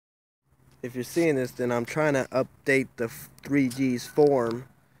if you're seeing this, then I'm trying to update the 3G's form.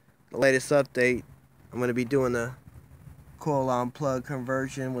 The latest update, I'm going to be doing the coil on plug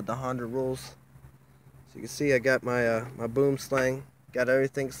conversion with the Hondarulez. So you can see I got my my boom slang, got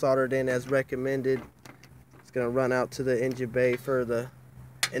everything soldered in as recommended. It's going to run out to the engine bay for the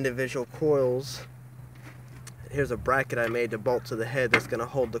individual coils. Here's a bracket I made to bolt to the head that's going to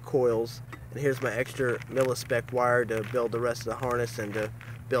hold the coils. And here's my extra millispec wire to build the rest of the harness and to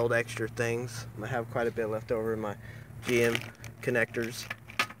build extra things. I have quite a bit left over in my GM connectors.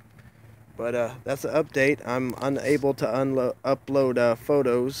 But that's the update. I'm unable to upload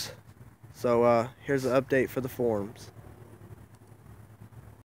photos. So here's the update for the forums.